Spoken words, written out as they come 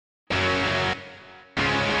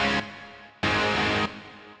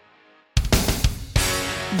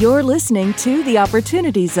You're listening to the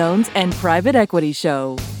Opportunity Zones and Private Equity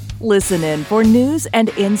Show. Listen in for news and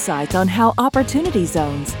insights on how opportunity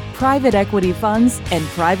zones, private equity funds, and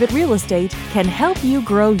private real estate can help you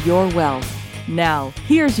grow your wealth. Now,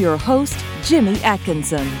 here's your host, Jimmy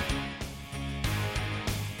Atkinson.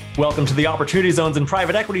 Welcome to the Opportunity Zones and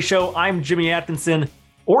Private Equity Show. I'm Jimmy Atkinson.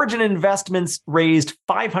 Origin Investments raised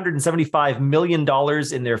 $575 million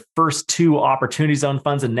in their first two Opportunity Zone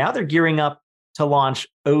funds, and now they're gearing up to launch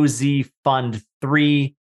OZ Fund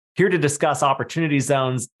 3. Here to discuss Opportunity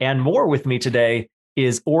Zones and more with me today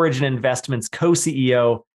is Origin Investments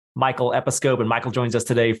co-CEO Michael Episcope. And Michael joins us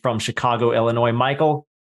today from Chicago, Illinois. Michael,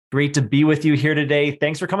 great to be with you here today.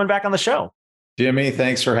 Thanks for coming back on the show. Jimmy,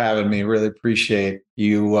 thanks for having me. Really appreciate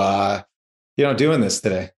you, doing this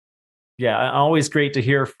today. Yeah, always great to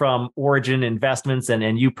hear from Origin Investments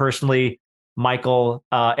and you personally, Michael.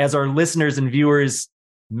 As our listeners and viewers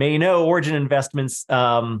may know, Origin Investments,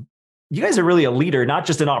 you guys are really a leader, not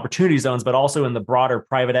just in opportunity zones, but also in the broader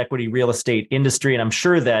private equity real estate industry. And I'm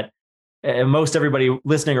sure that most everybody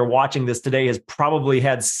listening or watching this today has probably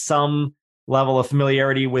had some level of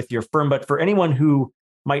familiarity with your firm. But for anyone who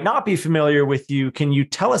might not be familiar with you, can you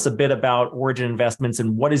tell us a bit about Origin Investments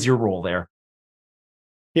and what is your role there?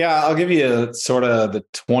 Yeah, I'll give you sort of the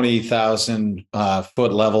 20,000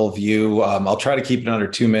 foot level view. I'll try to keep it under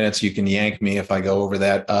 2 minutes. You can yank me if I go over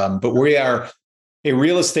that. But we are a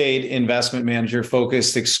real estate investment manager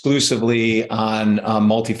focused exclusively on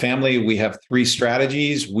multifamily. We have three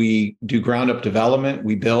strategies. We do ground up development,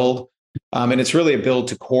 we build, and it's really a build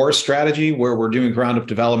to core strategy where we're doing ground up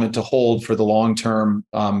development to hold for the long term,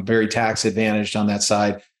 very tax advantaged on that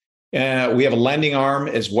side. We have a lending arm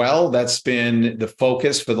as well. That's been the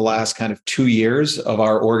focus for the last kind of 2 years of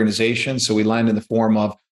our organization. So we lend in the form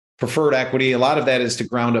of preferred equity. A lot of that is to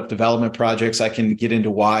ground up development projects. I can get into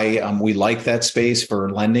why we like that space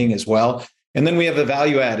for lending as well. And then we have a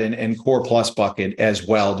value add and core plus bucket as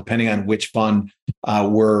well, depending on which fund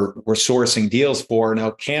we're sourcing deals for.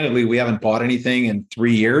 Now, candidly, we haven't bought anything in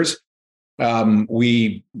 3 years.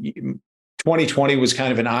 2020 was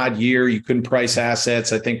kind of an odd year. You couldn't price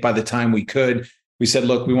assets. I think by the time we could, we said,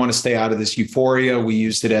 look, we want to stay out of this euphoria. We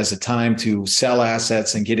used it as a time to sell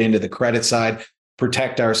assets and get into the credit side,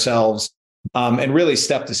 protect ourselves, and really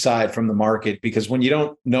stepped aside from the market, because when you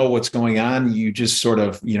don't know what's going on, you just sort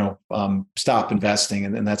of, stop investing.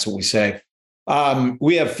 And that's what we say.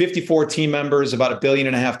 We have 54 team members, about $1.5 billion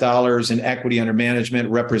in equity under management,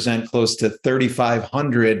 represent close to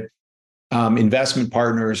 3,500 investment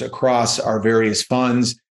partners across our various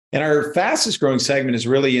funds. And our fastest growing segment is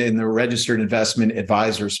really in the registered investment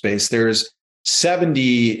advisor space. There's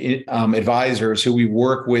 70 advisors who we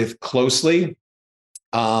work with closely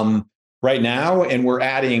right now. And we're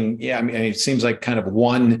adding, it seems like kind of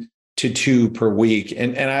 1 to 2 per week.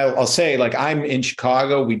 And I'll say, like, I'm in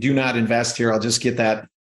Chicago. We do not invest here. I'll just get that,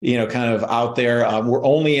 kind of out there. We're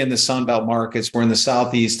only in the Sunbelt markets. We're in the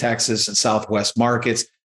Southeast Texas and Southwest markets.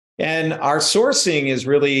 And our sourcing is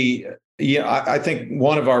really, I think,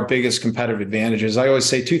 one of our biggest competitive advantages. I always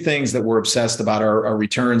say two things that we're obsessed about are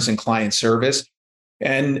returns and client service.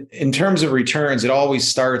 And in terms of returns, it always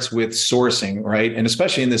starts with sourcing, right? And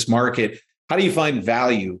especially in this market, how do you find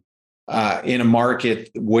value in a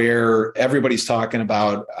market where everybody's talking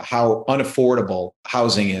about how unaffordable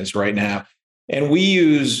housing is right now? And we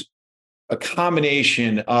use a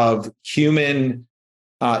combination of human,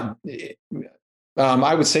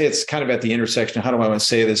 I would say it's kind of at the intersection. How do I want to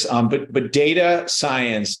say this? But data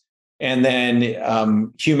science and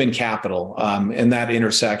then human capital in that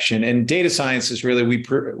intersection. And data science is really,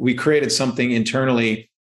 we created something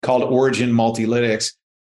internally called Origin Multilytics,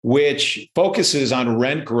 which focuses on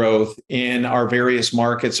rent growth in our various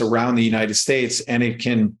markets around the United States. And it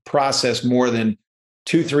can process more than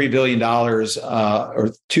 $2-3 billion or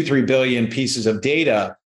 2-3 billion pieces of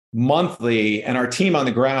data monthly. And our team on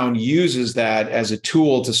the ground uses that as a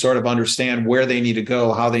tool to sort of understand where they need to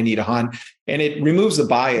go, how they need to hunt. And it removes the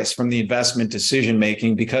bias from the investment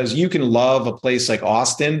decision-making, because you can love a place like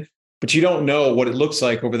Austin, but you don't know what it looks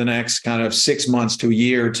like over the next kind of 6 months to a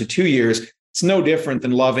year to 2 years. It's no different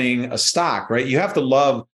than loving a stock, right? You have to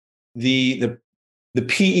love the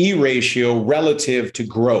PE ratio relative to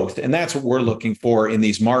growth. And that's what we're looking for in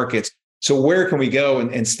these markets. So where can we go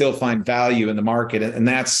and still find value in the market? And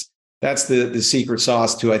that's the secret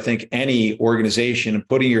sauce to, I think, any organization, and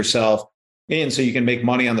putting yourself in so you can make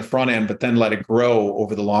money on the front end, but then let it grow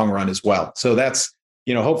over the long run as well. So that's,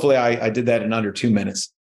 hopefully I did that in under 2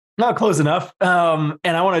 minutes. Not close enough. And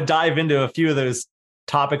I want to dive into a few of those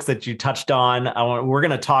topics that you touched on. We're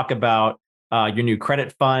going to talk about your new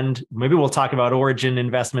credit fund. Maybe we'll talk about Origin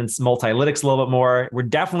Investments, Multilytics a little bit more. We're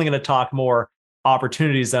definitely going to talk more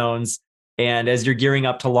opportunity zones. And as you're gearing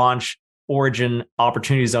up to launch Origin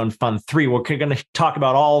Opportunity Zone Fund 3, we're going to talk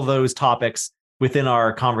about all those topics within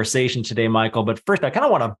our conversation today, Michael. But first, I kind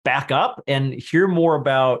of want to back up and hear more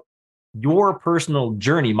about your personal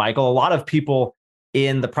journey, Michael. A lot of people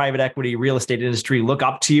in the private equity real estate industry look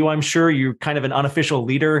up to you. I'm sure you're kind of an unofficial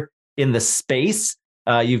leader in the space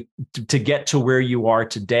to get to where you are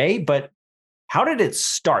today. But how did it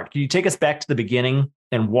start? Can you take us back to the beginning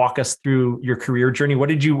and walk us through your career journey? What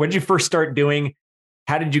did you first start doing?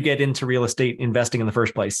 How did you get into real estate investing in the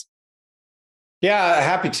first place? Yeah,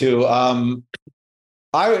 happy to.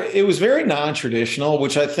 It was very non-traditional,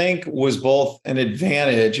 which I think was both an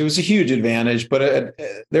advantage. It was a huge advantage, but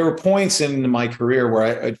there were points in my career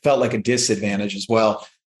where it felt like a disadvantage as well.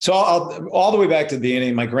 So all the way back to the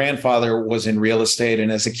beginning, my grandfather was in real estate,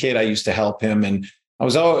 and as a kid, I used to help him. And I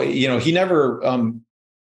was,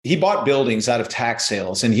 he bought buildings out of tax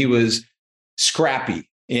sales, and he was scrappy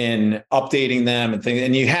in updating them and things,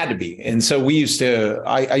 and you had to be. And so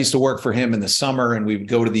I used to work for him in the summer, and we would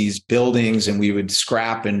go to these buildings and we would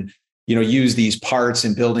scrap and, use these parts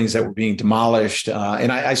in buildings that were being demolished.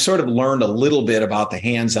 And I sort of learned a little bit about the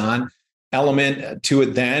hands-on element to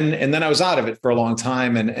it then. And then I was out of it for a long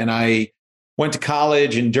time. And I went to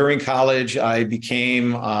college, and during college, I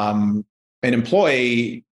became an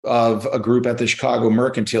employee of a group at the Chicago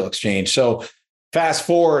Mercantile Exchange. So fast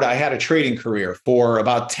forward, I had a trading career for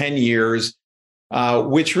about 10 years,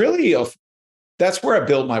 which really, that's where I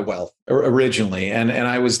built my wealth originally. And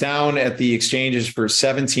I was down at the exchanges for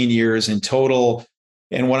 17 years in total.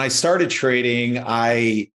 And when I started trading,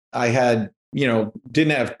 I had, didn't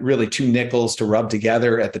have really two nickels to rub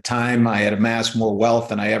together at the time. I had amassed more wealth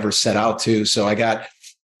than I ever set out to. So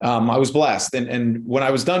I was blessed. And when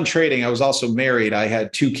I was done trading, I was also married. I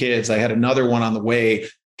had 2 kids. I had another one on the way.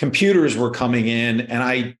 Computers were coming in, and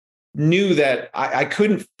I knew that I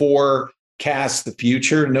couldn't forecast the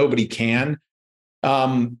future. Nobody can.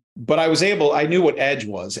 But I knew what edge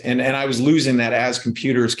was, and I was losing that as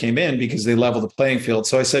computers came in because they leveled the playing field.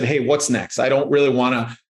 So I said, hey, what's next? I don't really want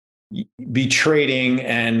to be trading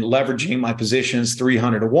and leveraging my positions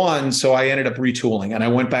 300 to 1. So I ended up retooling, and I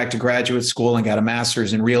went back to graduate school and got a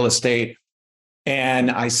master's in real estate. And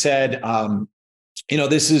I said,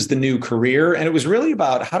 this is the new career. And it was really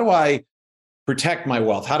about, how do I protect my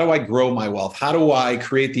wealth? How do I grow my wealth? How do I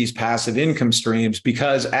create these passive income streams?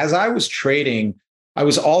 Because as I was trading, I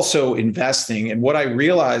was also investing. And what I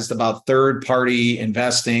realized about third-party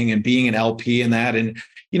investing and being an LP in that, and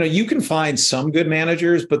you can find some good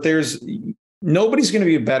managers, but nobody's going to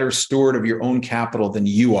be a better steward of your own capital than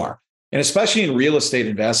you are. And especially in real estate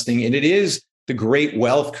investing, and it is the great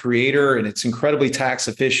wealth creator, and it's incredibly tax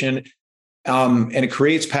efficient. And it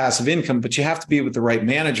creates passive income, but you have to be with the right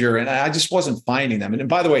manager. And I just wasn't finding them. And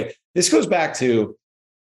by the way, this goes back to,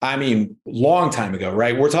 long time ago,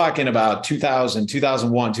 right? We're talking about 2000,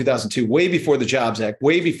 2001, 2002, way before the Jobs Act,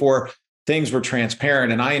 way before things were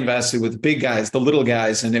transparent. And I invested with the big guys, the little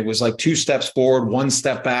guys, and it was like 2 steps forward, 1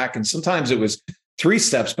 step back. And sometimes it was 3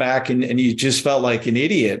 steps back, and you just felt like an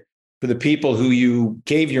idiot for the people who you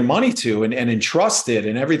gave your money to and entrusted,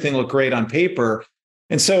 and everything looked great on paper.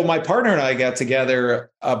 And so my partner and I got together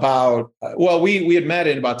we had met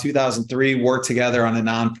in about 2003, worked together on a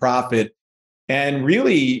nonprofit, and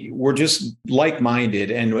really we're just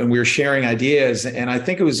like-minded, and we were sharing ideas. And I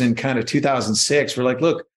think it was in kind of 2006, we're like,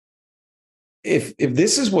 look, if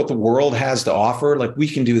this is what the world has to offer, like, we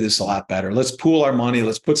can do this a lot better. Let's pool our money.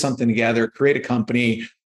 Let's put something together, create a company.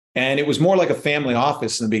 And it was more like a family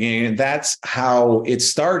office in the beginning. And that's how it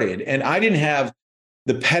started. And I didn't have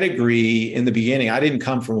the pedigree in the beginning. I didn't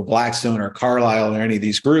come from a Blackstone or Carlyle or any of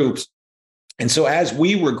these groups. And so as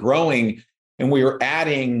we were growing and we were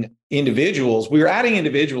adding individuals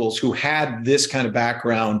who had this kind of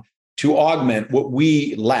background to augment what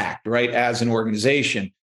we lacked, right, as an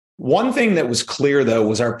organization. One thing that was clear, though,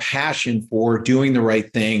 was our passion for doing the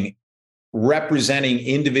right thing, representing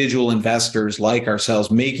individual investors like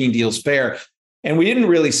ourselves, making deals fair. And we didn't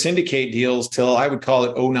really syndicate deals till, I would call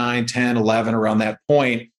it 09, 10, 11, around that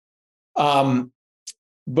point. But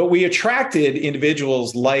we attracted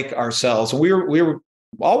individuals like ourselves. And we were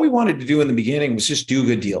all we wanted to do in the beginning was just do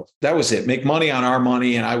good deals. That was it. Make money on our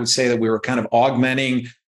money. And I would say that we were kind of augmenting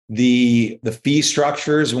the fee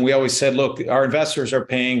structures. And we always said, look, our investors are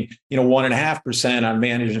paying, 1.5% on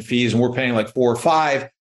management fees, and we're paying like 4 or 5.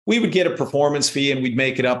 We would get a performance fee and we'd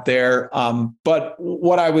make it up there. But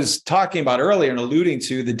what I was talking about earlier and alluding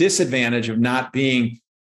to, the disadvantage of not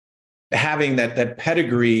having that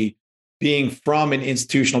pedigree being from an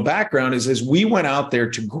institutional background is as we went out there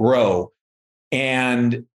to grow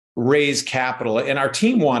and raise capital, and our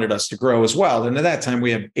team wanted us to grow as well. And at that time,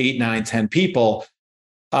 we had 8, 9, 10 people.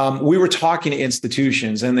 We were talking to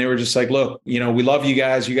institutions and they were just like, look, we love you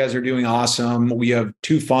guys. You guys are doing awesome. We have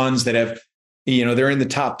 2 funds that have, they're in the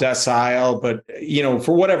top decile, but,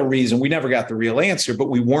 for whatever reason, we never got the real answer, but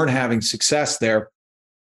we weren't having success there.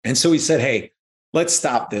 And so we said, hey, let's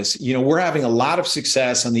stop this. We're having a lot of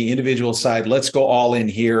success on the individual side. Let's go all in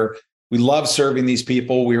here. We love serving these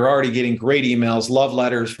people. We were already getting great emails, love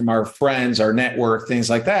letters from our friends, our network, things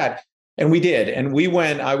like that. And we did. And we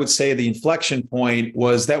went, I would say the inflection point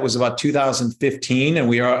was about 2015. And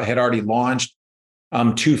we had already launched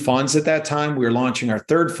 2 funds at that time. We were launching our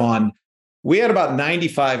 3rd fund. We had about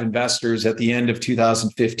 95 investors at the end of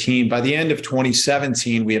 2015. By the end of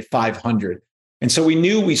 2017, we had 500. And so we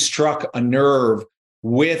knew we struck a nerve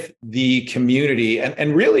with the community.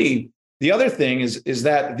 And really, the other thing is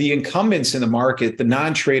that the incumbents in the market, the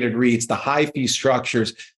non-traded REITs, the high fee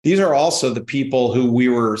structures, these are also the people who we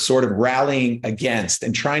were sort of rallying against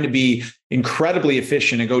and trying to be incredibly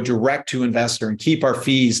efficient and go direct to investor and keep our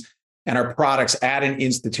fees and our products at an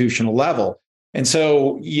institutional level. And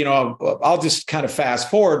so, I'll just kind of fast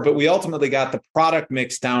forward, but we ultimately got the product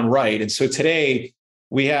mix down right. And so today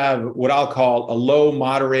we have what I'll call a low,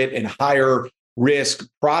 moderate, and higher risk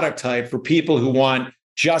product type for people who want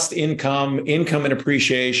just income and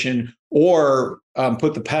appreciation, or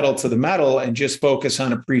put the pedal to the metal and just focus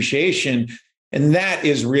on appreciation. And that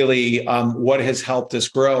is really what has helped us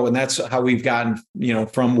grow. And that's how we've gotten,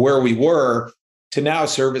 from where we were to now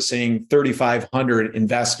servicing 3,500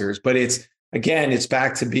 investors. But it's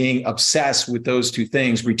back to being obsessed with those 2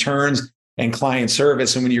 things, returns and client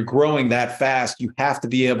service. And when you're growing that fast, you have to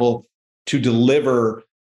be able to deliver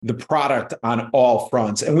the product on all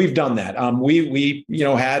fronts. And we've done that. We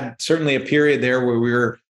had certainly a period there where we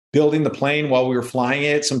were building the plane while we were flying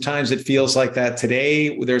it. Sometimes it feels like that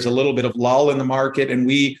today. There's a little bit of lull in the market, and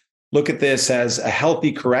we look at this as a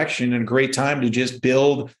healthy correction and a great time to just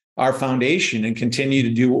build our foundation and continue to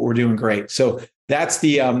do what we're doing great. So that's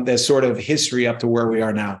the sort of history up to where we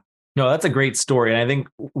are now. No, that's a great story. And I think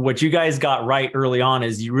what you guys got right early on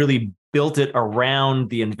is you really built it around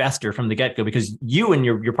the investor from the get-go, because you and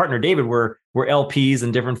your partner, David, were LPs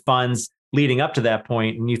in different funds leading up to that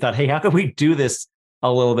point. And you thought, hey, how can we do this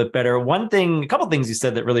a little bit better? A couple of things you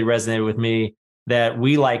said that really resonated with me that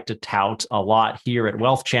we like to tout a lot here at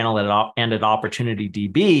Wealth Channel and at Opportunity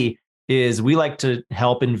DB is we like to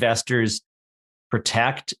help investors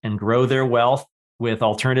protect and grow their wealth with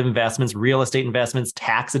alternative investments, real estate investments,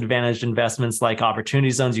 tax-advantaged investments like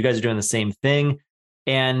opportunity zones. You guys are doing the same thing.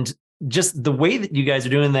 And just the way that you guys are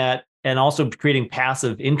doing that, and also creating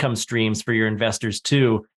passive income streams for your investors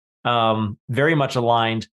too, very much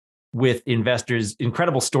aligned with investors.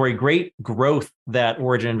 Incredible story, great growth that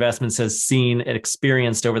Origin Investments has seen and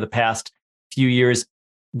experienced over the past few years.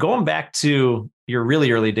 Going back to your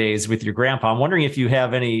really early days with your grandpa, I'm wondering if you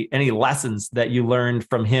have any lessons that you learned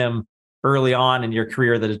from him early on in your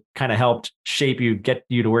career that kind of helped shape you, get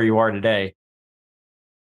you to where you are today.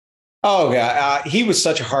 Oh, yeah. He was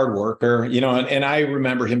such a hard worker, and I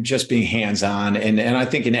remember him just being hands-on. And I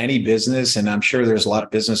think in any business, and I'm sure there's a lot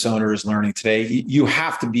of business owners learning today, you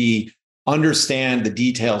have to understand the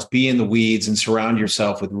details, be in the weeds, and surround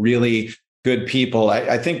yourself with really good people.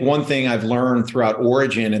 I think one thing I've learned throughout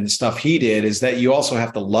Origin and the stuff he did is that you also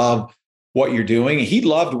have to love what you're doing. He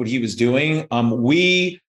loved what he was doing.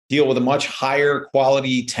 We deal with a much higher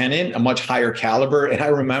quality tenant, a much higher caliber. And I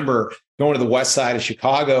remember going to the west side of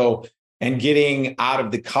Chicago and getting out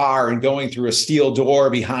of the car and going through a steel door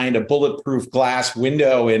behind a bulletproof glass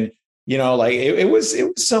window. And, it was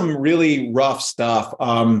some really rough stuff.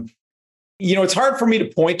 It's hard for me to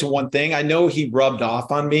point to one thing. I know he rubbed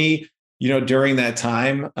off on me, during that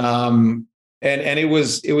time. And it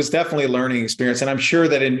was definitely a learning experience. And I'm sure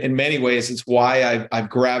that in many ways, it's why I've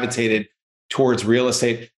gravitated towards real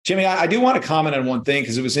estate. Jimmy, I do want to comment on one thing,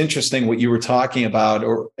 because it was interesting what you were talking about,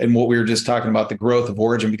 and what we were just talking about, the growth of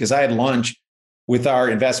Origin, because I had lunch with our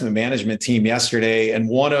investment management team yesterday, and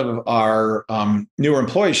one of our newer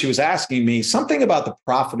employees, she was asking me something about the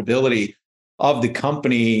profitability of the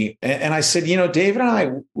company. And I said, David and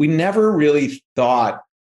I, we never really thought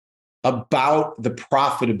about the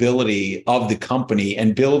profitability of the company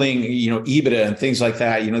and building, EBITDA and things like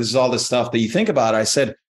that. This is all the stuff that you think about. I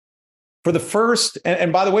said, for the first,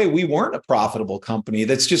 and by the way, we weren't a profitable company.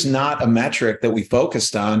 That's just not a metric that we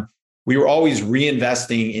focused on. We were always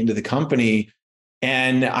reinvesting into the company.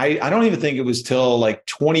 And I don't even think it was till like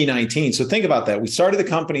 2019. So think about that. We started the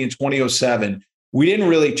company in 2007. we didn't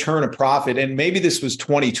really turn a profit. And maybe this was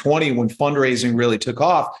 2020 when fundraising really took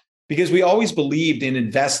off, because we always believed in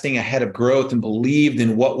investing ahead of growth and believed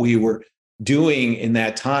in what we were doing in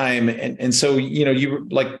that time. And so, you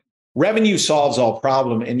like, revenue solves all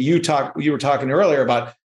problem. And you were talking earlier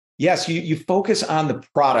about, yes, you focus on the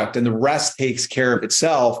product and the rest takes care of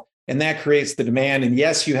itself. And that creates the demand. And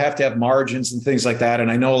yes, you have to have margins and things like that. And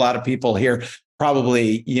I know a lot of people here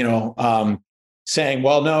probably, saying,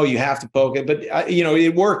 well, no, you have to focus. But,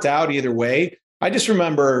 it worked out either way. I just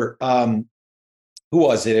remember, who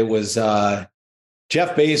was it? It was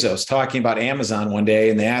Jeff Bezos talking about Amazon one day.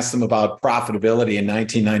 And they asked him about profitability in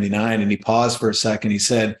 1999. And he paused for a second. He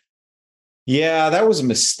said, yeah, that was a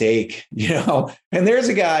mistake, and there's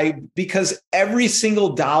a guy, because every single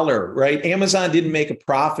dollar, right? Amazon didn't make a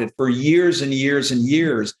profit for years and years and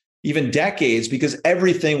years, even decades, because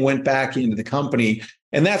everything went back into the company.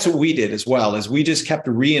 And that's what we did as well, is we just kept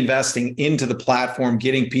reinvesting into the platform,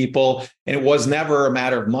 getting people. And it was never a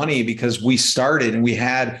matter of money, because we started and we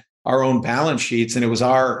had our own balance sheets and it was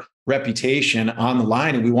our reputation on the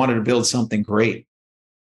line, and we wanted to build something great.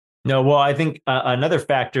 No, well, I think another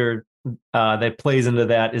factor that plays into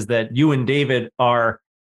that is that you and David are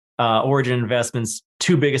Origin Investments'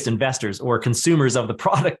 two biggest investors or consumers of the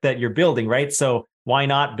product that you're building, right? So why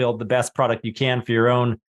not build the best product you can for your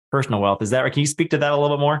own personal wealth? Is that right? Can you speak to that a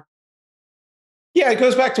little bit more? Yeah, it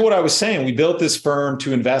goes back to what I was saying. We built this firm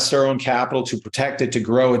to invest our own capital, to protect it, to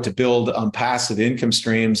grow it, to build passive income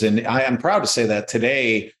streams. And I am proud to say that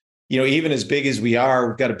today, even as big as we are,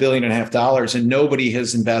 we've got $1.5 billion, and nobody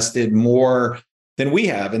has invested more than we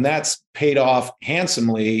have. And that's paid off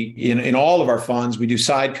handsomely in all of our funds. We do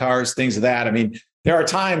sidecars, things of that. I mean, there are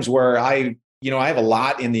times where I have a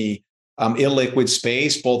lot in the illiquid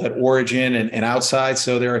space, both at Origin and outside.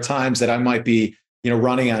 So there are times that I might be,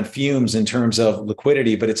 running on fumes in terms of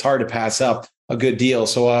liquidity, but it's hard to pass up a good deal.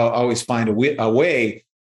 So I'll always find a way.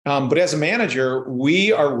 But as a manager,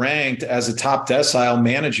 we are ranked as a top decile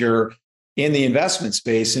manager in the investment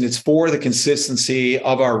space, and it's for the consistency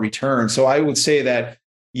of our return. So I would say that,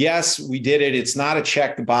 yes, we did it. It's not a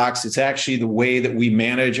check the box. It's actually the way that we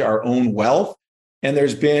manage our own wealth. And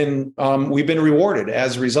we've been rewarded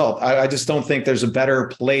as a result. I just don't think there's a better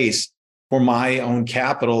place for my own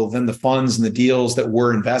capital than the funds and the deals that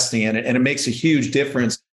we're investing in. And it makes a huge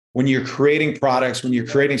difference when you're creating products, when you're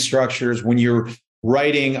creating structures, when you're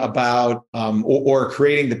writing about or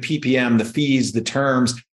creating the PPM, the fees, the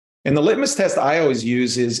terms. And the litmus test I always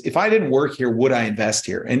use is, if I didn't work here, would I invest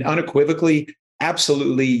here? And unequivocally,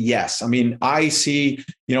 absolutely yes. I mean, I see,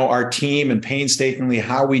 our team and painstakingly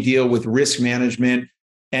how we deal with risk management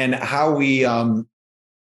and how we,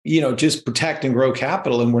 just protect and grow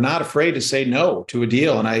capital. And we're not afraid to say no to a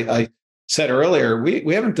deal. And I said earlier,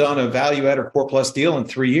 we haven't done a value add or core plus deal in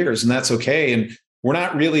 3 years, and that's okay. And we're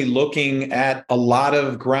not really looking at a lot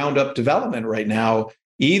of ground up development right now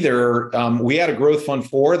either. We had a growth fund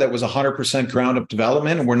 4 that was 100% ground up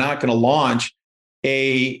development, and we're not going to launch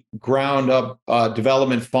a ground up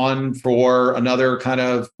development fund for another kind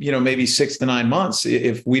of, maybe 6 to 9 months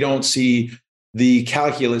if we don't see the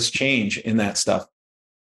calculus change in that stuff.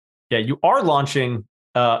 Yeah, you are launching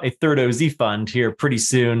a third OZ fund here pretty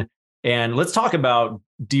soon. And let's talk about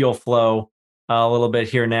deal flow a little bit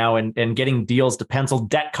here now and getting deals to pencil.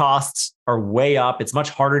 Debt costs are way up. It's much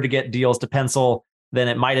harder to get deals to pencil than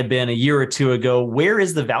it might have been a year or two ago. Where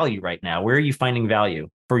is the value right now? Where are you finding value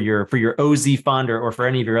for your OZ fund or for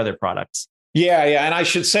any of your other products? Yeah. And I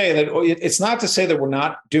should say that it's not to say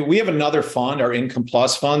that we have another fund, our Income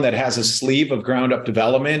Plus fund, that has a sleeve of ground up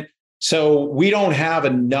development. So we don't have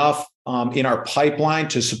enough in our pipeline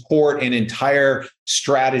to support an entire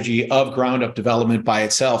strategy of ground up development by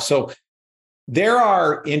itself. So there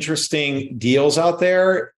are interesting deals out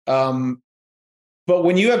there. But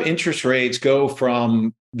when you have interest rates go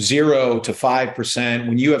from 0 to 5%,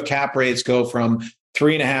 when you have cap rates go from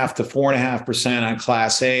 3.5% to 4.5% on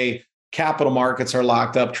Class A, capital markets are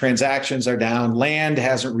locked up, transactions are down, land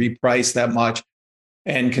hasn't repriced that much,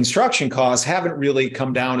 and construction costs haven't really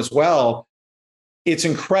come down as well, it's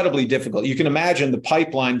incredibly difficult. You can imagine the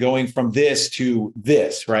pipeline going from this to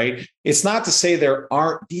this, right? It's not to say there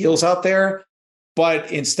aren't deals out there,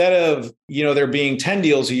 but instead of, there being 10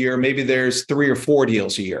 deals a year, maybe there's 3 or 4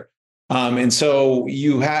 deals a year. And so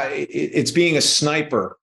it's being a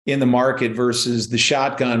sniper in the market versus the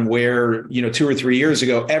shotgun where, 2 or 3 years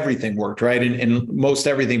ago, everything worked, right? And most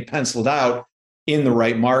everything penciled out in the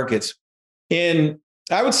right markets. And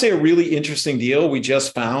I would say a really interesting deal we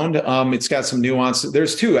just found. It's got some nuances.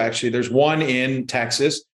 There's 2, actually. There's one in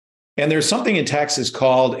Texas, and there's something in Texas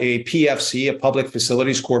called a PFC, a Public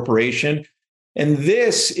Facilities Corporation. And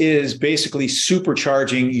this is basically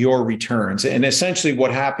supercharging your returns. And essentially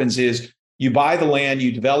what happens is you buy the land,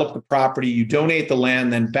 you develop the property, you donate the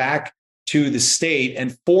land, then back to the state.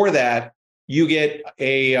 And for that, you get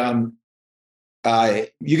a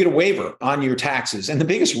waiver on your taxes. And the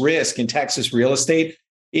biggest risk in Texas real estate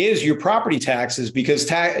is your property taxes, because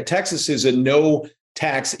Texas is a no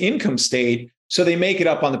tax income state. So they make it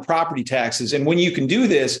up on the property taxes. And when you can do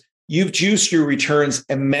this, you've juiced your returns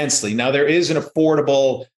immensely. Now, there is an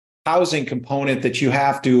affordable housing component that you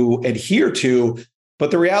have to adhere to.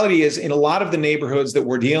 But the reality is, in a lot of the neighborhoods that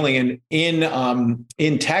we're dealing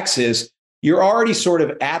in Texas, you're already sort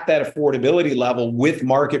of at that affordability level with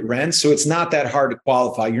market rents. So it's not that hard to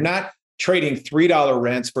qualify. You're not trading $3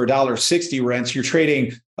 rents for $1.60 rents. You're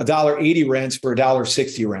trading $1.80 rents for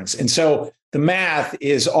 $1.60 rents. And so the math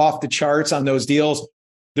is off the charts on those deals.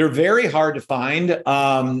 They're very hard to find.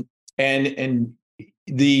 And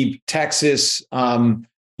the Texas,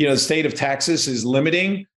 the state of Texas is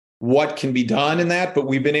limiting what can be done in that. But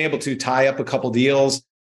we've been able to tie up a couple deals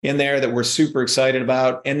in there that we're super excited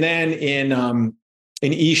about. And then in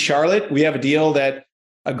East Charlotte, we have a deal that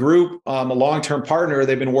a group, a long-term partner,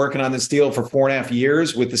 they've been working on this deal for 4.5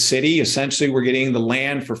 years with the city. Essentially, we're getting the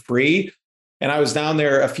land for free. And I was down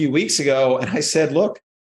there a few weeks ago and I said, look,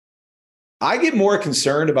 I get more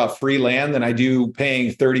concerned about free land than I do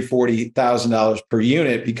paying $30,000, $40,000 per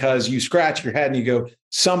unit, because you scratch your head and you go,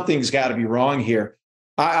 something's got to be wrong here.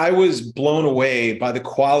 I was blown away by the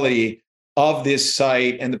quality of this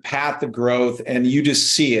site and the path of growth. And you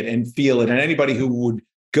just see it and feel it. And anybody who would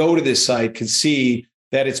go to this site could see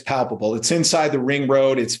that it's palpable. It's inside the ring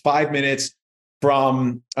road. It's 5 minutes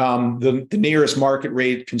from the nearest market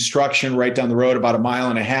rate construction right down the road, about 1.5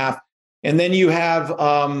 miles. And then you have,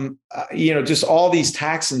 just all these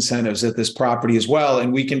tax incentives at this property as well.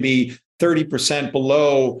 And we can be 30%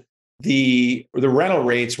 below the rental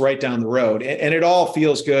rates right down the road. And it all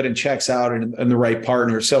feels good and checks out and the right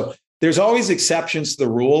partner. So there's always exceptions to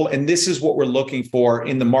the rule. And this is what we're looking for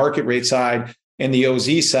in the market rate side and the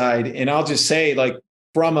OZ side. And I'll just say, like,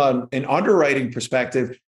 from an underwriting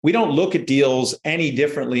perspective, we don't look at deals any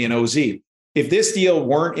differently in OZ. If this deal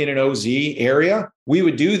weren't in an OZ area, we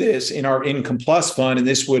would do this in our Income Plus fund, and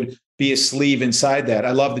this would be a sleeve inside that.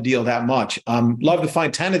 I love the deal that much. Love to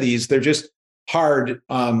find 10 of these. They're just hard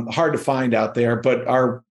to find out there.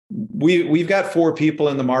 But we've got 4 people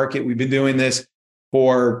in the market. We've been doing this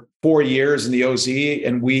for 4 years in the OZ,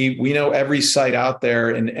 and we know every site out there,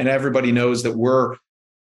 and everybody knows that we're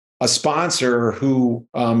a sponsor who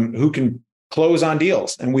can close on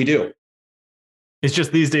deals, and we do. It's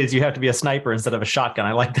just these days you have to be a sniper instead of a shotgun.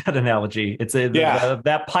 I like that analogy.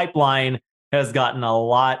 That pipeline has gotten a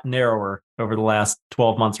lot narrower over the last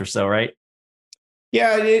 12 months or so, right?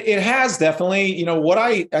 Yeah, it has definitely. What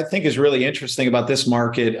I think is really interesting about this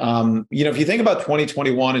market, if you think about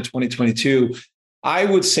 2021 and 2022, I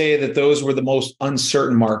would say that those were the most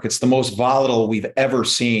uncertain markets, the most volatile we've ever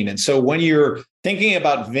seen. And so when you're thinking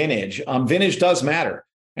about vintage, vintage does matter.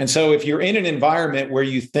 And so if you're in an environment where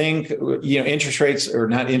you think, interest rates, or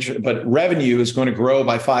not interest, but revenue is going to grow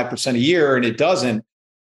by 5% a year, and it doesn't,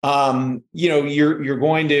 you're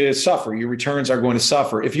going to suffer. Your returns are going to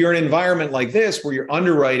suffer. If you're in an environment like this, where you're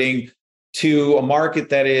underwriting to a market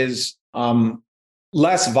that is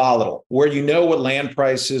less volatile, where you know what land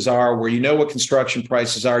prices are, where you know what construction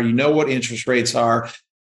prices are, you know what interest rates are,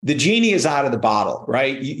 the genie is out of the bottle,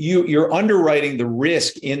 right? You're underwriting the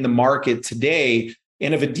risk in the market today.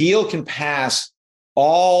 And if a deal can pass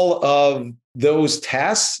all of those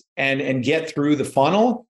tests and get through the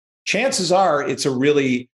funnel, chances are it's a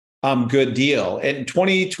really good deal. And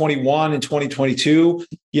 2021 and 2022,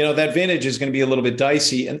 that vintage is going to be a little bit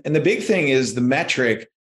dicey. And the big thing is the metric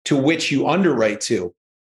to which you underwrite to.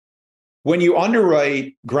 When you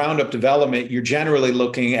underwrite ground up development, you're generally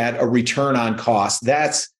looking at a return on cost.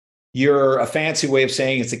 That's a fancy way of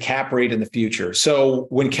saying it's a cap rate in the future. So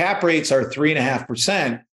when cap rates are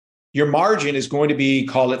 3.5%, your margin is going to be,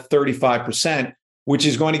 call it 35%, which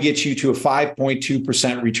is going to get you to a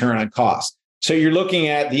 5.2% return on cost. So you're looking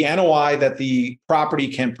at the NOI that the property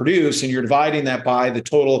can produce, and you're dividing that by the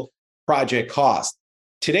total project cost.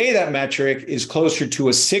 Today, that metric is closer to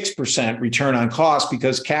a 6% return on cost,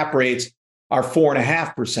 because cap rates are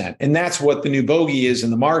 4.5%. And that's what the new bogey is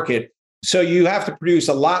in the market. So you have to produce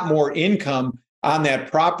a lot more income on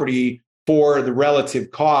that property for the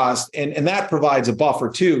relative cost. And that provides a buffer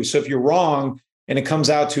too. So if you're wrong and it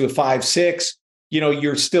comes out to a 5.6,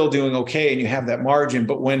 you're still doing okay and you have that margin.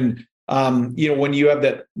 But when you have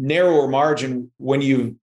that narrower margin, when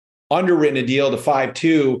you've underwritten a deal to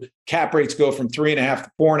 5.2, cap rates go from 3.5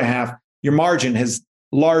 to 4.5, your margin has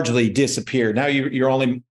largely disappeared. Now you're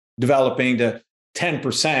only developing to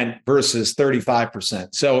 10% versus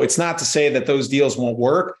 35%. So it's not to say that those deals won't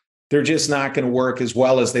work. They're just not going to work as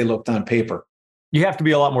well as they looked on paper. You have to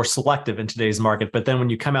be a lot more selective in today's market. But then when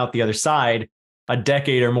you come out the other side, a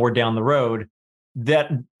decade or more down the road,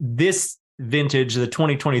 that this vintage, the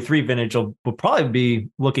 2023 vintage, will probably be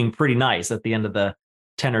looking pretty nice at the end of the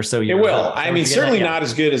 10 or so years. It will. I mean, certainly not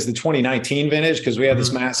as good as the 2019 vintage because we had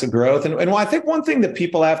this massive growth. And I think one thing that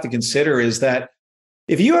people have to consider is that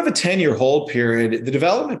if you have a 10-year hold period, the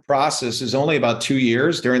development process is only about 2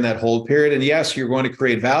 years during that hold period. And yes, you're going to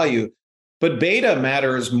create value, but beta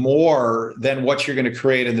matters more than what you're going to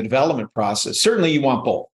create in the development process. Certainly you want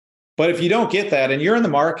both. But if you don't get that and you're in the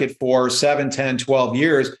market for 7, 10, 12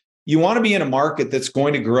 years, you want to be in a market that's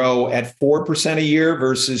going to grow at 4% a year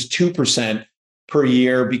versus 2% per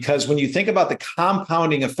year. Because when you think about the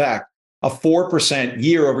compounding effect of 4%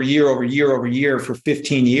 year over year over year over year for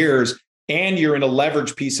 15 years, and you're in a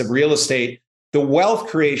leveraged piece of real estate, the wealth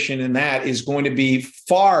creation in that is going to be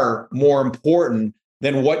far more important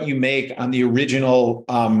than what you make on the original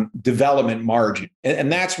development margin. And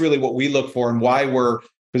that's really what we look for and why we're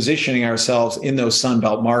positioning ourselves in those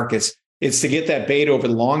Sunbelt markets. It's to get that beta over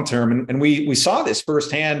the long term. And we saw this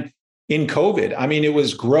firsthand in COVID. I mean, it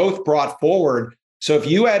was growth brought forward. So if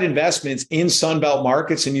you had investments in Sunbelt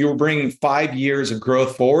markets and you were bringing 5 years of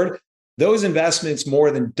growth forward, those investments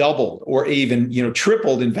more than doubled or even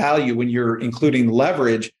tripled in value when you're including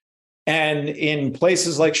leverage. And in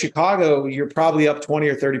places like Chicago, you're probably up 20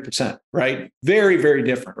 or 30%, right? Very, very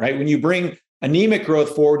different, right? When you bring anemic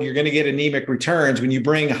growth forward, you're going to get anemic returns. When you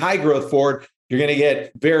bring high growth forward, you're going to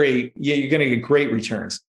get great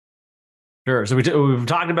returns. Sure. So we've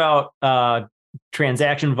talked about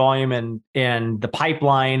transaction volume and the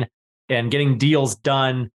pipeline and getting deals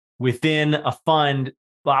done within a fund.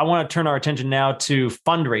 Well, I want to turn our attention now to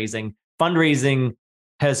fundraising. Fundraising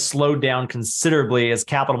has slowed down considerably as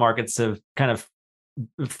capital markets have kind of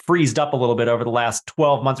freezed up a little bit over the last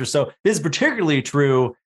 12 months or so. This is particularly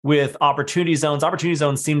true with opportunity zones. Opportunity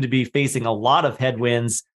zones seem to be facing a lot of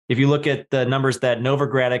headwinds. If you look at the numbers that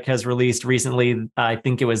Novogradac has released recently, I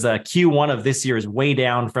think it was Q1 of this year is way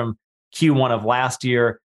down from Q1 of last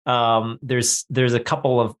year. There's a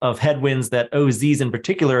couple of headwinds that OZs in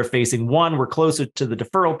particular are facing. One, we're closer to the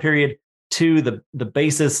deferral period. Two, the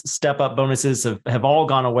basis step-up bonuses have all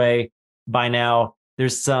gone away by now.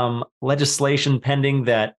 There's some legislation pending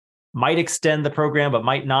that might extend the program, but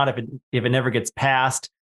might not if it never gets passed.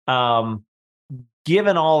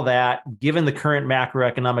 Given all that, given the current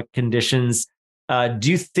macroeconomic conditions,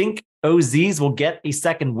 do you think OZs will get a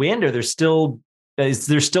second wind, or is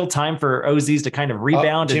there still time for OZs to kind of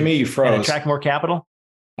rebound Jimmy, you froze. And attract more capital?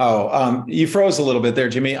 You froze a little bit there,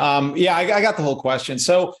 Jimmy. Yeah, I got the whole question.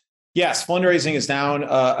 So yes, fundraising is down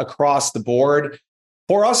across the board.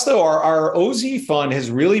 For us, though, our OZ fund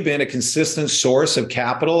has really been a consistent source of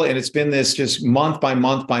capital, and it's been this just month by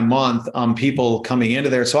month by month, people coming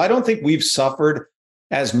into there. So I don't think we've suffered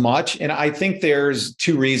as much, and I think there's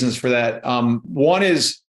two reasons for that. One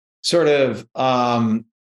is sort of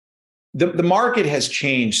the market has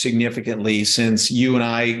changed significantly since you and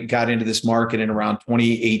I got into this market in around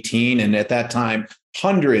 2018, and at that time,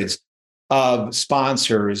 hundreds of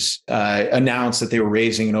sponsors announced that they were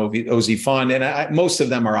raising an OZ fund, and most of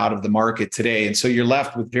them are out of the market today. And so you're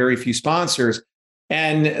left with very few sponsors.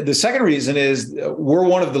 And the second reason is we're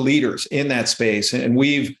one of the leaders in that space, and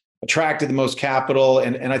we've attracted the most capital.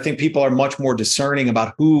 And I think people are much more discerning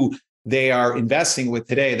about who they are investing with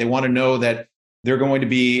today. They want to know that they're going to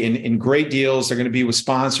be in great deals. They're going to be with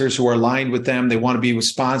sponsors who are aligned with them. They want to be with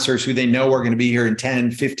sponsors who they know are going to be here in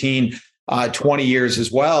 10, 15, 20 years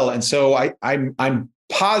as well. And so I'm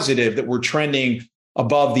positive that we're trending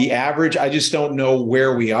above the average. I just don't know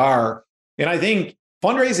where we are. And I think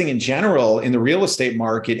fundraising in general in the real estate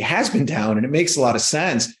market has been down, and it makes a lot of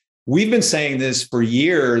sense. We've been saying this for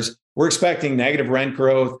years. We're expecting negative rent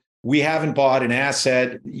growth. We haven't bought an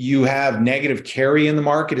asset. You have negative carry in the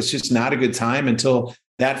market. It's just not a good time until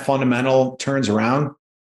that fundamental turns around.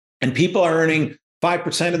 And people are earning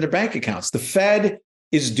 5% in their bank accounts. The Fed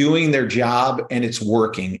is doing their job, and it's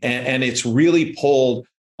working. And it's really pulled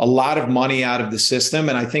a lot of money out of the system.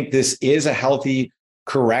 And I think this is a healthy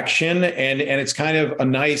correction. And it's kind of a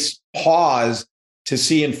nice pause to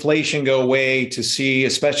see inflation go away, to see,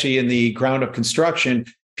 especially in the ground up construction,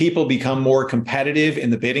 people become more competitive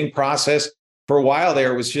in the bidding process. For a while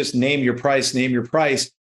there, it was just name your price, name your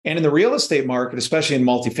price. And in the real estate market, especially in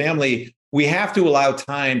multifamily, we have to allow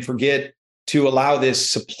time to allow this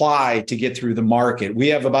supply to get through the market. We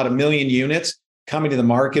have about 1 million units coming to the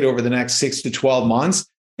market over the next 6 to 12 months.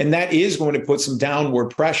 And that is going to put some downward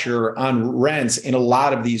pressure on rents in a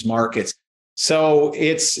lot of these markets. So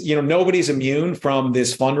it's, nobody's immune from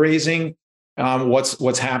this fundraising,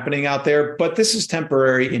 what's happening out there, but this is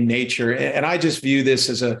temporary in nature. And I just view this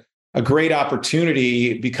as a great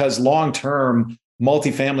opportunity because long-term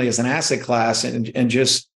multifamily as an asset class and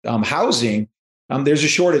just housing, there's a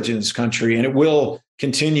shortage in this country and it will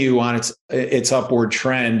continue on its upward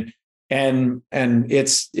trend. And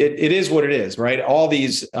it is what it is, right? All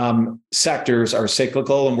these sectors are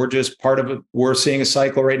cyclical and we're just part of it. We're seeing a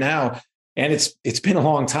cycle right now. And it's been a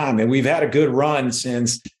long time. And we've had a good run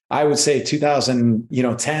since, I would say,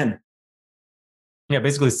 2010. Yeah,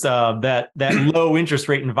 basically that low interest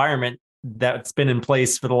rate environment that's been in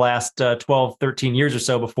place for the last 12, 13 years or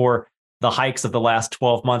so before the hikes of the last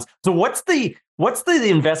 12 months. So what's the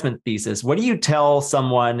investment thesis? What do you tell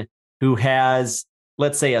someone who has,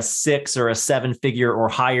 let's say, a 6 or a 7-figure or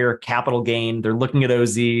higher capital gain? They're looking at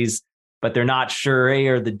OZs, but they're not sure, hey,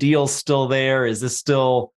 are the deals still there? Is this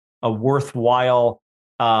still a worthwhile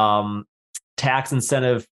tax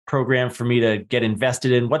incentive program for me to get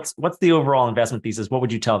invested in? What's the overall investment thesis? What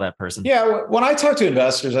would you tell that person? Yeah, when I talk to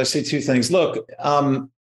investors, I say two things. Look,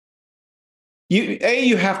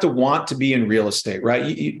 you have to want to be in real estate, right?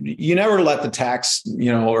 You never let the tax,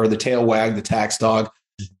 or the tail wag the tax dog.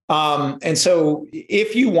 And so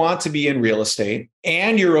if you want to be in real estate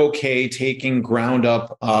and you're okay taking ground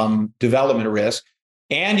up development risk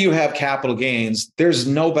and you have capital gains, there's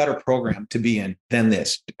no better program to be in than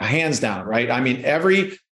this, hands down, right? I mean,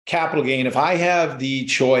 every capital gain, if I have the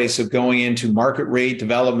choice of going into market rate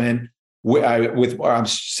development with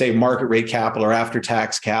say market rate capital or after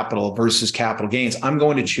tax capital versus capital gains, I'm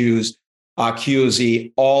going to choose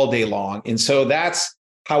QOZ all day long. And so that's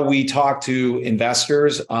how we talk to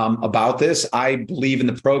investors about this. I believe in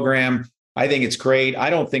the program. I think it's great. I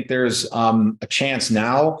don't think there's a chance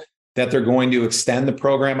now that they're going to extend the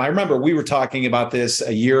program. I remember we were talking about this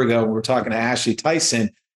a year ago. We were talking to Ashley Tyson,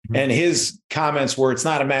 and his comments were, it's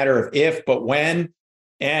not a matter of if, but when.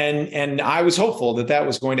 And I was hopeful that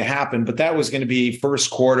was going to happen, but that was going to be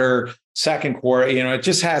first quarter, second quarter. It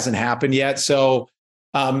just hasn't happened yet. So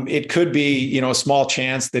it could be, a small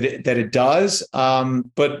chance that it does.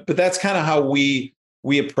 But that's kind of how we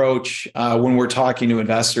approach when we're talking to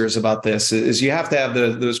investors about this. Is you have to have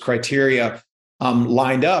those criteria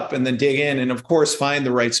lined up, and then dig in, and of course find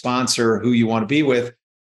the right sponsor who you want to be with.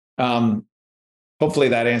 Hopefully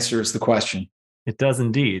that answers the question. It does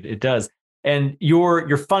indeed. It does. And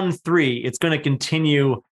your Fund 3, it's going to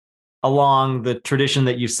continue along the tradition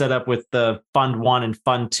that you've set up with the Fund 1 and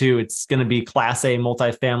Fund 2. It's going to be Class A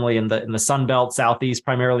multifamily in the Sun Belt, Southeast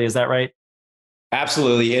primarily. Is that right?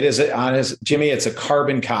 Absolutely. It is, Jimmy, it's a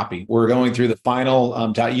carbon copy. We're going through the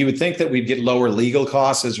final. You would think that we'd get lower legal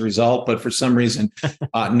costs as a result, but for some reason,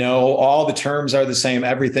 no, all the terms are the same.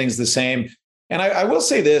 Everything's the same. And I will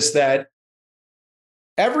say this, that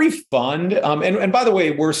every fund, and by the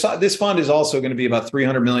way, this fund is also going to be about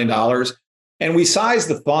 $300 million. And we size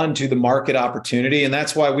the fund to the market opportunity. And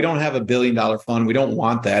that's why we don't have $1 billion fund. We don't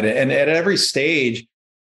want that. And at every stage,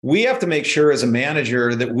 we have to make sure as a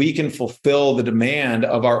manager that we can fulfill the demand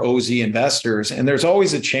of our OZ investors. And there's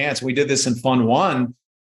always a chance. We did this in Fund 1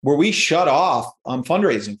 where we shut off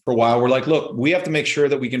fundraising for a while. We're like, look, we have to make sure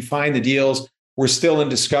that we can find the deals. We're still in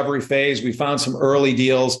discovery phase. We found some early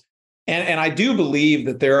deals. And I do believe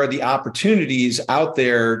that there are the opportunities out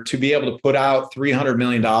there to be able to put out $300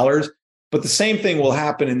 million. But the same thing will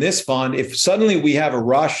happen in this fund. If suddenly we have a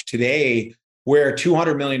rush today where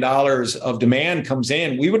 $200 million of demand comes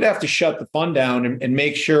in, we would have to shut the fund down and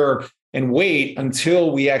make sure and wait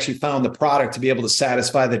until we actually found the product to be able to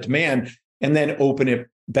satisfy the demand and then open it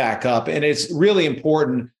back up. And it's really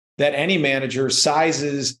important that any manager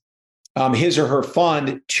sizes his or her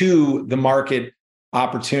fund to the market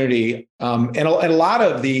opportunity. And a lot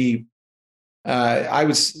of the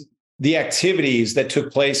activities that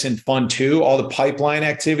took place in Fund 2, all the pipeline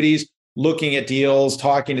activities, looking at deals,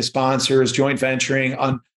 talking to sponsors, joint venturing,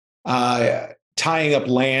 on tying up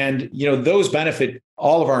land, those benefit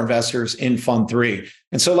all of our investors in Fund 3.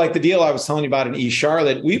 And so like the deal I was telling you about in East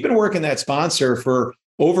Charlotte, we've been working that sponsor for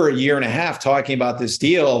over a year and a half talking about this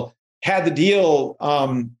deal. Had the deal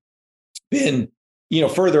been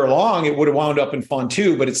further along, it would have wound up in Fund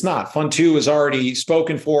 2, but it's not. Fund 2 is already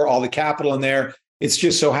spoken for, all the capital in there. It's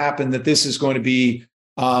just so happened that this is going to be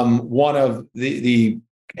one of the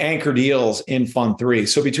anchor deals in Fund 3.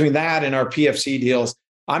 So between that and our PFC deals,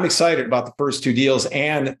 I'm excited about the first two deals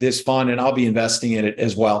and this fund, and I'll be investing in it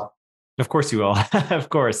as well. Of course you will. Of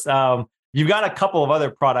course. You've got a couple of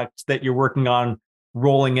other products that you're working on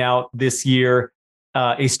rolling out this year.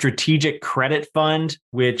 a strategic credit fund,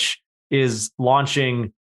 which is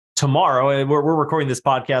launching tomorrow. We're recording this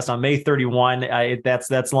podcast on May 31.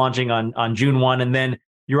 That's launching on June 1. And then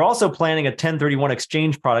you're also planning a 1031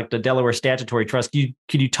 exchange product, a Delaware statutory trust.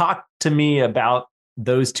 Could you talk to me about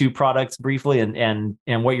those two products briefly and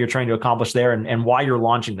what you're trying to accomplish there and why you're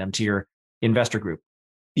launching them to your investor group?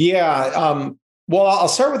 Yeah. Well, I'll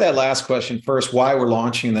start with that last question first, why we're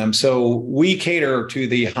launching them. So we cater to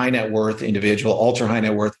the high net worth individual, ultra high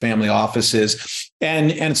net worth family offices.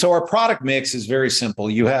 And so our product mix is very simple.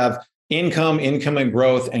 You have income and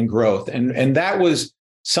growth and growth. And that was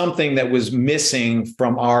something that was missing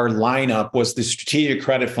from our lineup was the strategic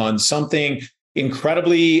credit fund, something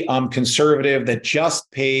incredibly conservative that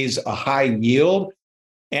just pays a high yield.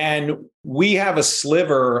 And we have a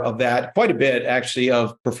sliver of that, quite a bit actually,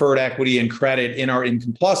 of preferred equity and credit in our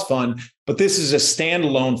Income Plus fund. But this is a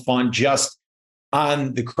standalone fund just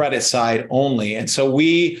on the credit side only. And so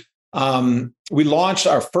we launched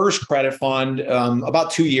our first credit fund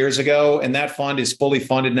about 2 years ago, and that fund is fully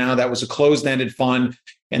funded now. That was a closed-ended fund,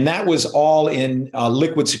 and that was all in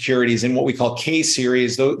liquid securities in what we call K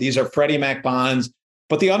series. These are Freddie Mac bonds,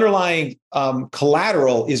 but the underlying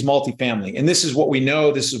collateral is multifamily. And this is what we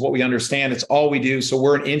know. This is what we understand. It's all we do. So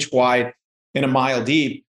we're an inch wide and a mile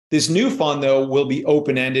deep. This new fund, though, will be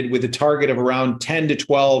open-ended with a target of around 10 to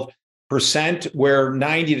 12%, where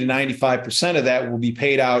 90 to 95% of that will be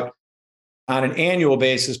paid out on an annual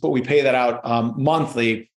basis, but we pay that out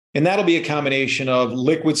monthly. And that'll be a combination of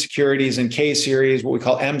liquid securities and K series, what we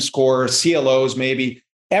call M score, CLOs, maybe.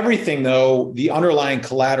 Everything, though, the underlying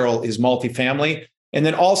collateral is multifamily. And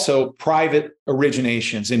then also private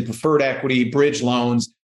originations in preferred equity, bridge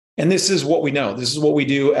loans. And this is what we know. This is what we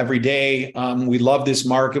do every day. We love this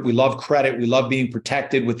market. We love credit. We love being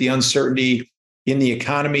protected with the uncertainty in the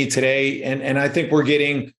economy today. And I think we're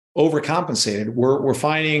getting overcompensated. We're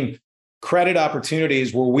finding credit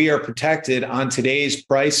opportunities where we are protected on today's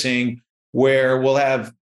pricing, where we'll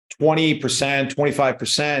have 20%,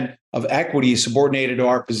 25% of equity subordinated to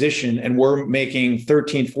our position, and we're making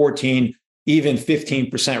 13, 14, even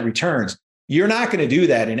 15% returns. You're not going to do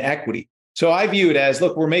that in equity. So I view it as,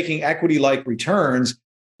 look, we're making equity-like returns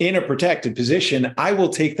in a protected position. I will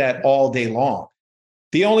take that all day long.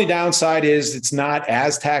 The only downside is it's not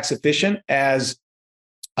as tax efficient as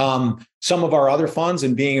some of our other funds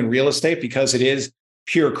and being in real estate because it is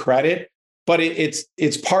pure credit, but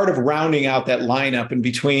it's part of rounding out that lineup in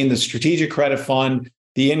between the strategic credit fund,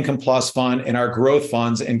 the Income Plus fund, and our growth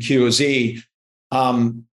funds and QOZ.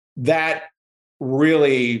 That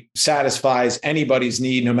really satisfies anybody's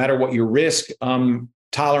need, no matter what your risk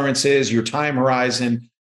tolerance is, your time horizon,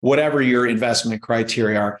 whatever your investment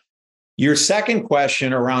criteria are. Your second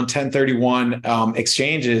question around 1031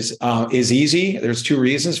 exchanges is easy. There's two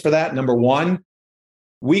reasons for that. Number one,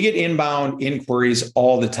 we get inbound inquiries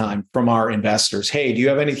all the time from our investors. Hey, do you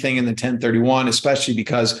have anything in the 1031, especially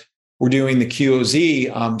because we're doing the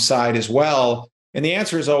QOZ side as well? And the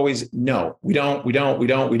answer is always no, we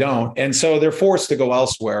don't. And so they're forced to go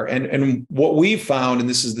elsewhere. And what we've found, and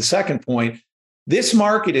this is the second point, this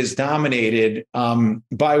market is dominated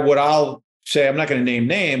by what I'll say, I'm not going to name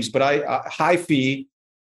names, but high fee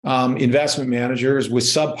investment managers with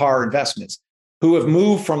subpar investments who have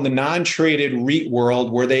moved from the non-traded REIT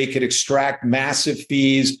world where they could extract massive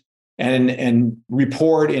fees and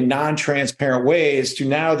report in non-transparent ways to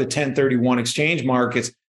now the 1031 exchange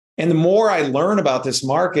markets. And the more I learn about this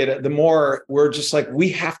market, the more we're just like, we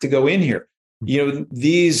have to go in here. You know,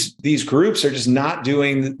 these groups are just not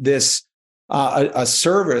doing this a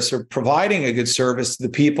service or providing a good service to the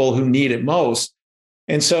people who need it most.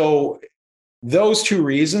 And so those two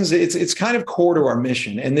reasons, it's kind of core to our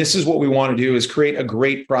mission. And this is what we want to do, is create a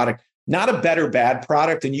great product, not a better bad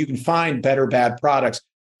product. And you can find better bad products,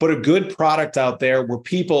 but a good product out there where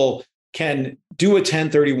people can do a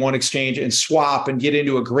 1031 exchange and swap and get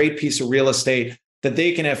into a great piece of real estate that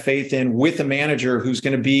they can have faith in with a manager who's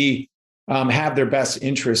going to be have their best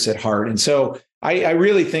interests at heart. And so I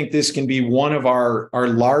really think this can be one of our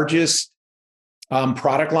largest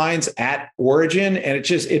product lines at Origin. And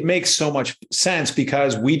it makes so much sense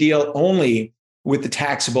because we deal only with the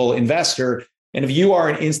taxable investor. And if you are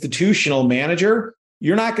an institutional manager,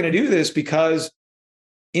 you're not going to do this because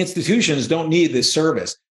institutions don't need this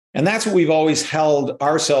service. And that's what we've always held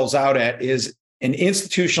ourselves out at, is an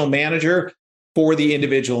institutional manager for the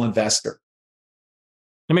individual investor.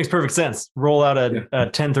 It makes perfect sense. Roll out a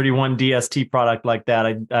 1031 DST product like that.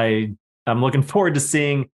 I'm looking forward to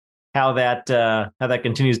seeing how that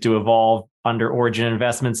continues to evolve under Origin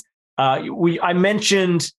Investments. I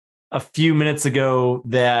mentioned a few minutes ago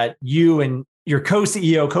that you your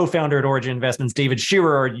co-CEO, co-founder at Origin Investments, David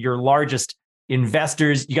Shearer, are your largest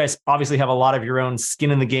investors. You guys obviously have a lot of your own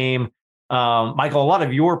skin in the game. Michael, a lot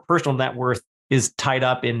of your personal net worth is tied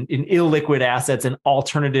up in illiquid assets and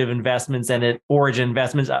alternative investments and at Origin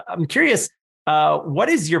Investments. I'm curious, what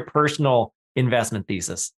is your personal investment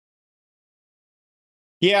thesis?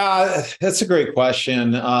 Yeah, that's a great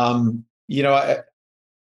question.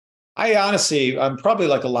 I honestly, I'm probably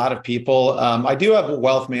like a lot of people. I do have a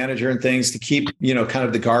wealth manager and things to keep, kind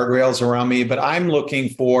of the guardrails around me, but I'm looking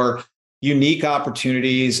for unique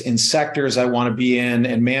opportunities in sectors I want to be in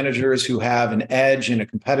and managers who have an edge and a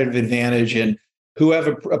competitive advantage and who have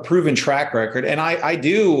a proven track record. And I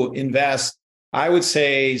do invest, I would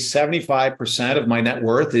say 75% of my net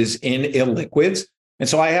worth is in illiquids. And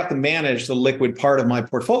so I have to manage the liquid part of my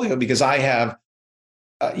portfolio because I have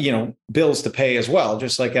bills to pay as well,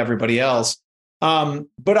 just like everybody else.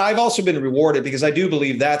 But I've also been rewarded because I do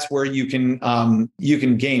believe that's where you can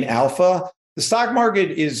gain alpha. The stock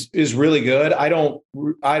market is really good. I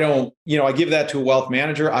give that to a wealth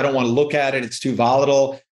manager. I don't want to look at it. It's too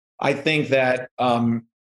volatile. I think that,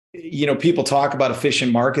 people talk about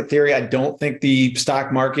efficient market theory. I don't think the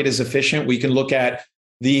stock market is efficient. We can look at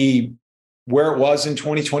where it was in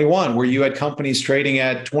 2021, where you had companies trading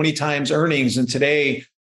at 20 times earnings and today,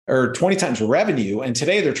 or 20 times revenue. And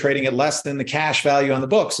today they're trading at less than the cash value on the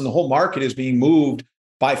books. And the whole market is being moved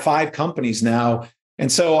by 5 companies now.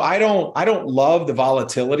 And so I don't love the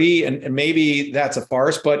volatility, and maybe that's a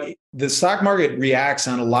farce, but the stock market reacts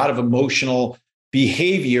on a lot of emotional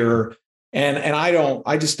behavior. And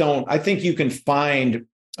I think you can find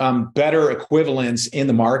better equivalents in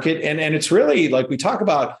the market. And it's really like we talk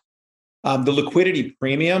about the liquidity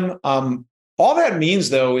premium. All that means,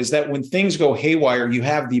 though, is that when things go haywire, you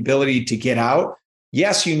have the ability to get out.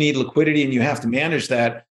 Yes, you need liquidity and you have to manage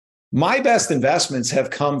that. My best investments have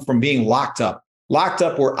come from being locked up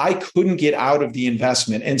where I couldn't get out of the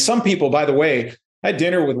investment. And some people, by the way, I had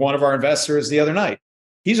dinner with one of our investors the other night.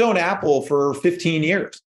 He's owned Apple for 15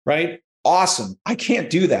 years, right? Awesome. I can't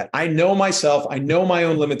do that. I know myself. I know my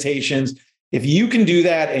own limitations. If you can do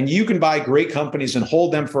that and you can buy great companies and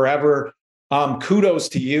hold them forever, kudos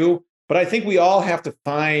to you. But I think we all have to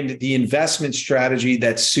find the investment strategy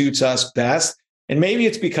that suits us best. And maybe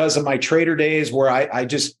it's because of my trader days where I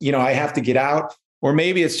just, I have to get out, or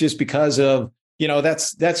maybe it's just because of,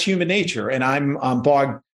 that's human nature. And I'm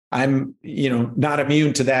not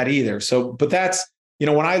immune to that either. So, but that's,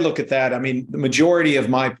 when I look at that, I mean, the majority of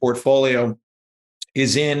my portfolio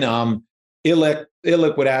is in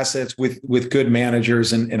illiquid assets with good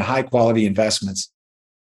managers and high quality investments.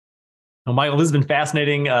 Well, Michael, this has been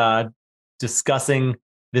fascinating discussing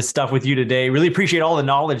this stuff with you today. Really appreciate all the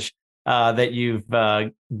knowledge that you've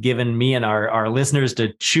given me and our listeners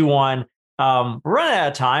to chew on. We're running out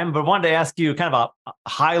of time, but wanted to ask you kind of a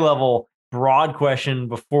high level, broad question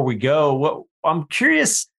before we go. I'm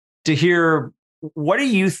curious to hear, what do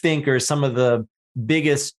you think are some of the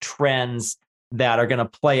biggest trends that are going to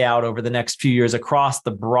play out over the next few years across the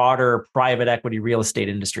broader private equity real estate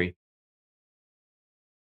industry?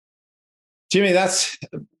 Jimmy, that's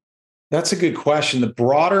a good question. The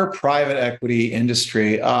broader private equity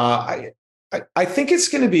industry, I think it's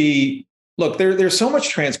going to be, look, there's so much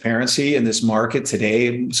transparency in this market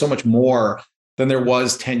today, so much more than there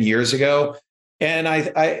was 10 years ago. And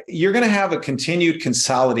you're going to have a continued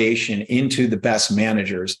consolidation into the best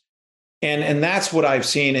managers. And that's what I've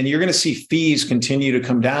seen. And you're going to see fees continue to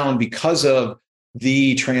come down because of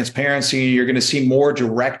the transparency. You're going to see more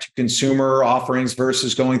direct consumer offerings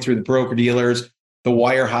versus going through the broker dealers, the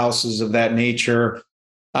wirehouses of that nature.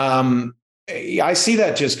 I see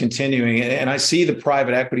that just continuing. And I see the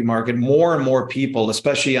private equity market, more and more people,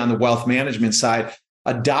 especially on the wealth management side,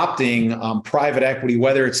 adopting private equity,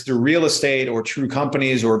 whether it's through real estate or true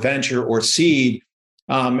companies or venture or seed.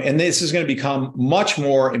 And this is going to become much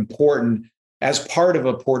more important as part of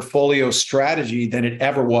a portfolio strategy than it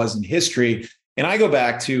ever was in history. And I go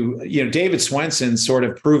back to, David Swenson sort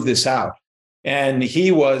of proved this out. And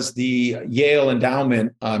he was the Yale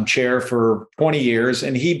endowment chair for 20 years,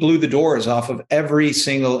 and he blew the doors off of every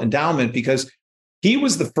single endowment because he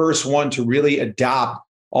was the first one to really adopt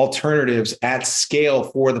alternatives at scale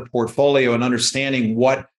for the portfolio and understanding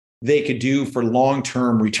what they could do for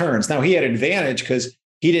long-term returns. Now, he had an advantage because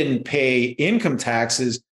he didn't pay income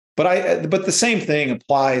taxes, but the same thing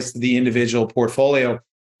applies to the individual portfolio.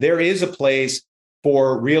 There is a place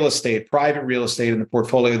for real estate, private real estate in the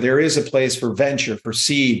portfolio. There is a place for venture, for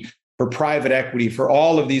seed, for private equity, for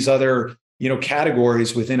all of these other,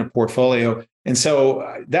 categories within a portfolio. And so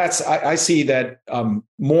I see that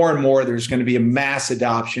more and more there's going to be a mass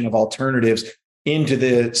adoption of alternatives into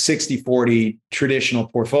the 60-40 traditional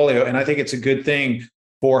portfolio. And I think it's a good thing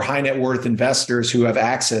for high net worth investors who have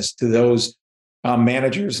access to those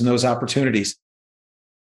managers and those opportunities.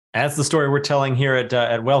 That's the story we're telling here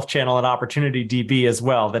at Wealth Channel and Opportunity DB as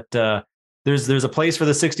well, that there's a place for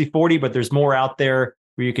the 60-40, but there's more out there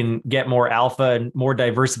where you can get more alpha and more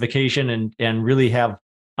diversification and really have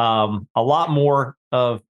a lot more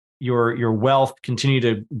of your wealth continue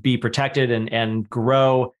to be protected and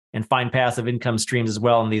grow and find passive income streams as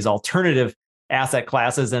well in these alternative asset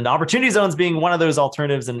classes, and opportunity zones being one of those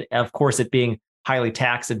alternatives. And of course, it being highly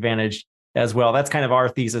tax advantaged as well. That's kind of our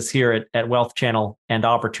thesis here at Wealth Channel and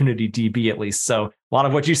Opportunity DB, at least. So a lot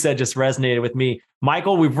of what you said just resonated with me.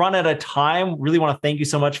 Michael, we've run out of time. Really want to thank you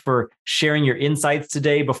so much for sharing your insights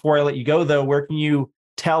today. Before I let you go, though, where can you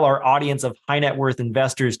tell our audience of high net worth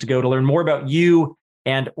investors to go to learn more about you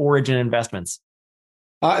and Origin Investments?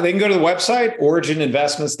 They can go to the website,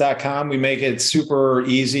 origininvestments.com. We make it super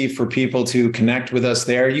easy for people to connect with us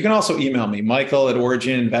there. You can also email me,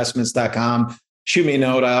 michael@origininvestments.com. Shoot me a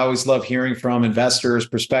note. I always love hearing from investors,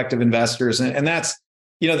 prospective investors. And that's,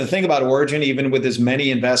 the thing about Origin, even with as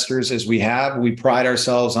many investors as we have, we pride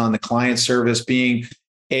ourselves on the client service, being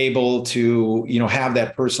able to, have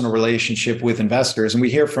that personal relationship with investors. And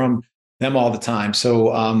we hear from them all the time.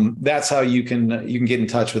 So that's how you can get in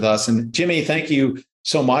touch with us. And Jimmy, thank you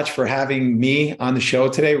so much for having me on the show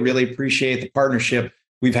today. Really appreciate the partnership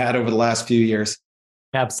we've had over the last few years.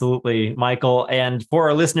 Absolutely, Michael. And for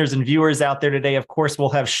our listeners and viewers out there today, of course, we'll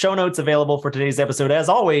have show notes available for today's episode, as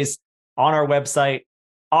always, on our website,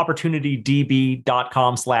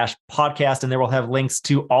 opportunitydb.com/podcast. And there we'll have links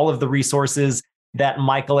to all of the resources that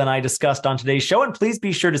Michael and I discussed on today's show. And please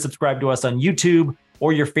be sure to subscribe to us on YouTube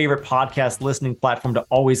or your favorite podcast listening platform to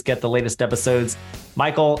always get the latest episodes.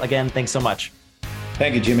 Michael, again, thanks so much.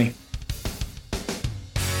 Thank you, Jimmy.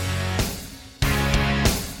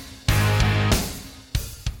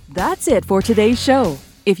 That's it for today's show.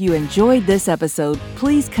 If you enjoyed this episode,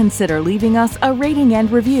 please consider leaving us a rating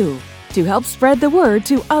and review to help spread the word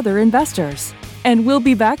to other investors. And we'll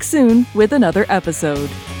be back soon with another episode.